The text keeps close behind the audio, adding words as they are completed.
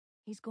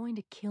He's going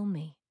to kill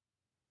me.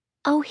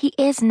 Oh, he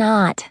is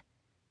not.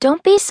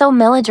 Don't be so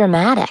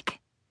melodramatic.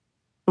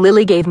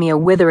 Lily gave me a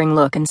withering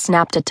look and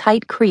snapped a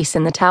tight crease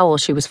in the towel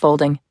she was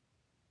folding.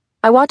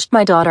 I watched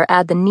my daughter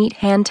add the neat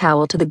hand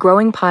towel to the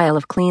growing pile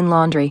of clean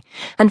laundry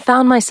and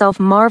found myself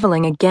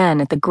marveling again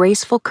at the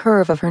graceful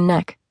curve of her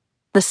neck,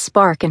 the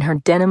spark in her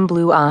denim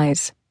blue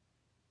eyes.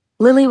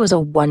 Lily was a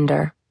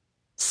wonder,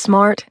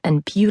 smart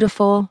and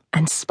beautiful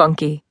and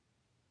spunky,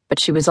 but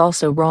she was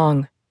also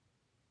wrong.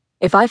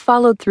 If I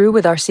followed through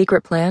with our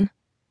secret plan,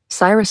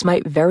 Cyrus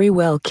might very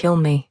well kill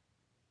me.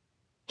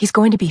 He's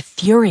going to be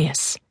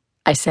furious,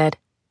 I said.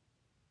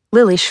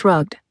 Lily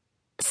shrugged.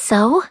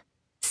 So?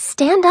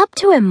 Stand up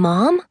to him,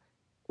 Mom.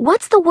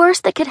 What's the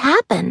worst that could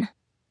happen?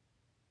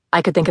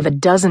 I could think of a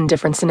dozen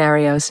different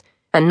scenarios,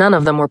 and none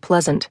of them were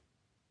pleasant.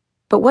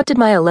 But what did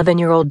my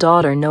 11-year-old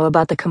daughter know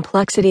about the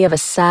complexity of a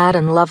sad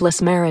and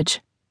loveless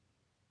marriage?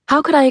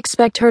 How could I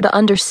expect her to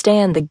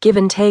understand the give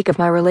and take of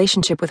my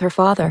relationship with her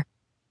father?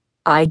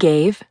 I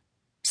gave,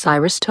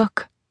 Cyrus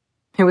took.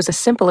 It was a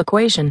simple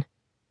equation,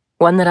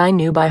 one that I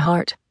knew by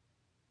heart.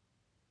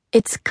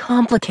 It's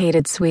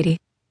complicated, sweetie.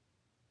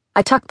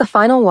 I tucked the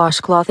final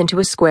washcloth into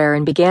a square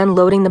and began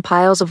loading the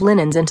piles of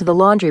linens into the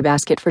laundry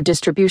basket for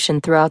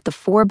distribution throughout the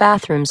 4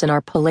 bathrooms in our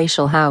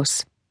palatial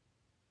house.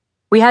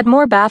 We had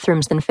more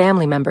bathrooms than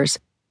family members,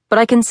 but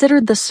I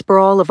considered the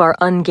sprawl of our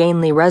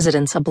ungainly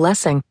residence a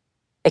blessing.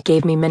 It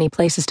gave me many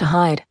places to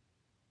hide.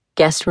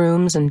 Guest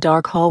rooms and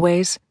dark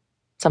hallways,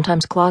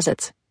 sometimes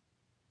closets.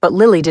 But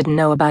Lily didn't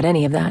know about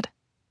any of that.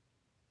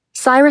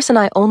 Cyrus and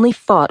I only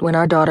fought when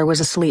our daughter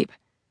was asleep,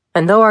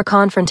 and though our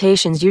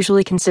confrontations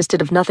usually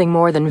consisted of nothing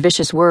more than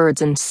vicious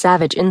words and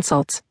savage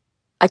insults,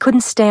 I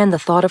couldn't stand the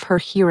thought of her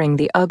hearing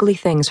the ugly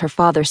things her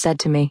father said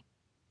to me.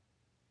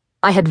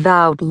 I had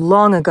vowed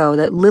long ago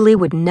that Lily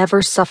would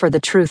never suffer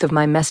the truth of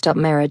my messed-up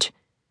marriage,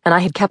 and I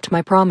had kept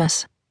my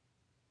promise.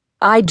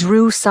 I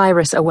drew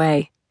Cyrus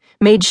away,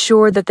 made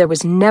sure that there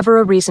was never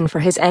a reason for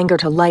his anger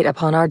to light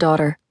upon our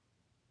daughter.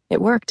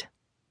 It worked.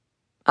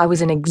 I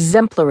was an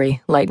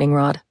exemplary lightning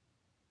rod.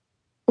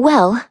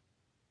 Well,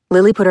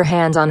 Lily put her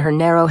hands on her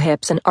narrow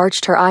hips and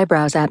arched her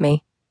eyebrows at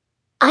me.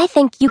 I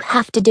think you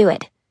have to do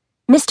it.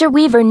 Mr.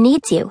 Weaver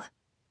needs you.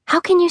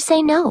 How can you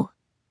say no?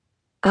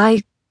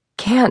 I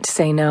can't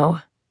say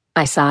no,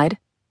 I sighed.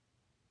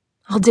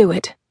 I'll do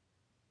it.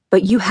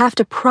 But you have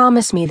to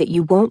promise me that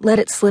you won't let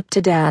it slip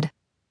to Dad.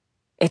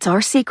 It's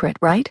our secret,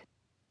 right?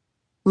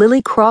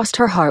 Lily crossed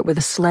her heart with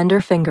a slender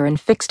finger and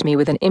fixed me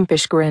with an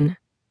impish grin.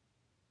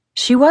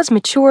 She was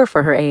mature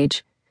for her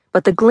age,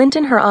 but the glint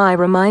in her eye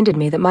reminded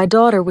me that my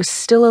daughter was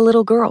still a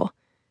little girl,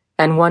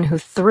 and one who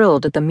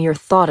thrilled at the mere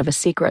thought of a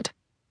secret.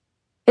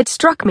 It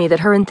struck me that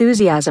her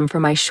enthusiasm for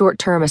my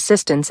short-term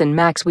assistance in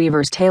Max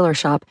Weaver's tailor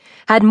shop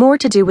had more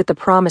to do with the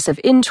promise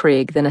of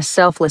intrigue than a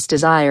selfless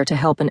desire to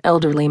help an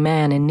elderly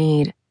man in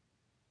need.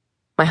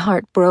 My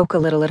heart broke a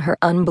little at her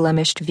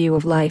unblemished view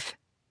of life.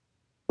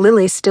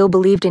 Lily still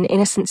believed in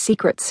innocent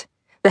secrets,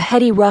 the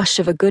heady rush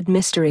of a good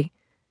mystery,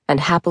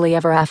 and happily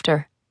ever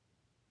after.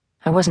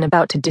 I wasn't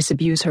about to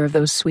disabuse her of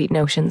those sweet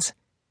notions.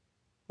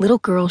 Little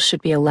girls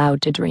should be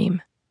allowed to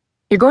dream.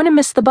 You're going to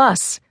miss the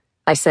bus,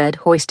 I said,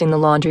 hoisting the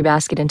laundry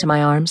basket into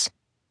my arms.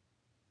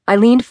 I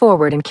leaned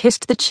forward and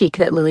kissed the cheek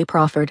that Lily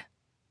proffered.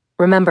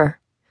 Remember,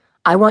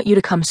 I want you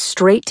to come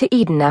straight to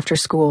Eden after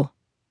school.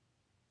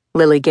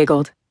 Lily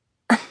giggled.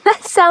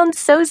 That sounds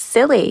so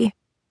silly.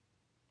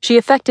 She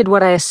affected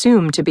what I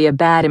assumed to be a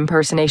bad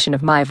impersonation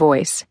of my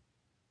voice.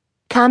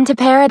 Come to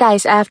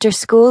paradise after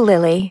school,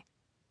 Lily.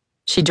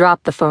 She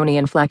dropped the phony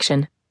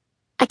inflection.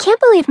 I can't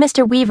believe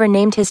Mr. Weaver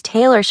named his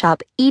tailor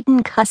shop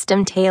Eden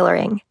Custom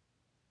Tailoring.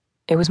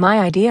 It was my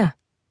idea,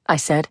 I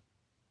said.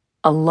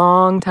 A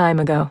long time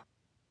ago.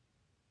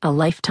 A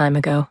lifetime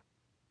ago.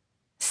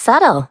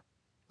 Subtle,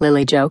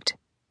 Lily joked.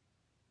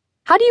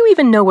 How do you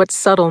even know what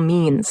subtle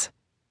means?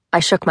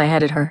 I shook my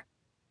head at her.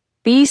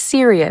 Be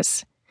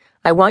serious.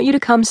 I want you to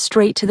come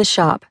straight to the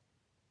shop.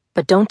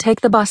 But don't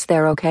take the bus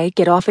there, okay?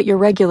 Get off at your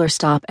regular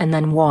stop and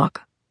then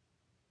walk.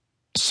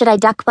 Should I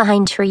duck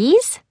behind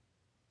trees?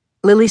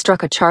 Lily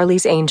struck a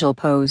Charlie's Angel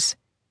pose.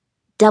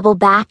 Double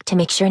back to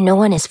make sure no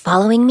one is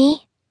following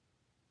me?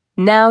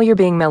 Now you're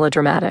being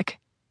melodramatic.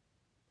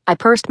 I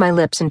pursed my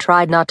lips and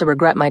tried not to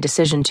regret my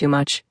decision too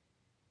much.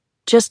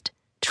 Just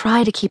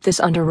try to keep this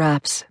under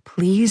wraps,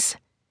 please.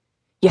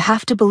 You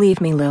have to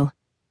believe me, Lil.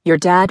 Your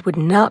dad would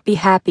not be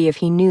happy if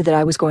he knew that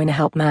I was going to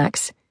help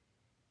Max.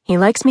 He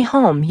likes me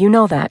home, you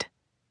know that.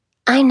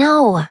 I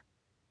know.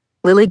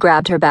 Lily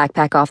grabbed her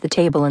backpack off the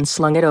table and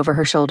slung it over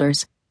her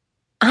shoulders.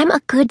 I'm a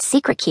good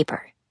secret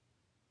keeper.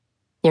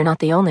 You're not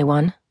the only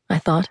one, I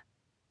thought.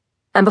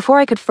 And before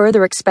I could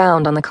further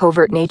expound on the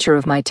covert nature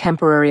of my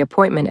temporary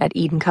appointment at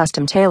Eden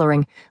Custom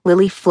Tailoring,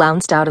 Lily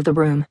flounced out of the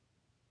room.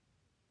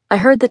 I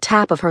heard the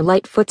tap of her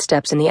light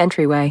footsteps in the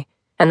entryway,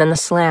 and then the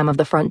slam of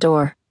the front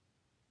door.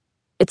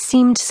 It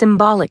seemed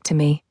symbolic to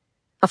me,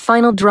 a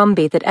final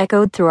drumbeat that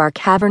echoed through our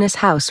cavernous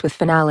house with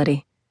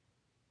finality,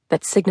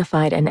 that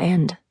signified an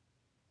end,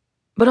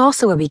 but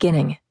also a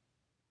beginning.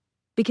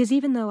 Because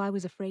even though I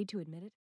was afraid to admit it,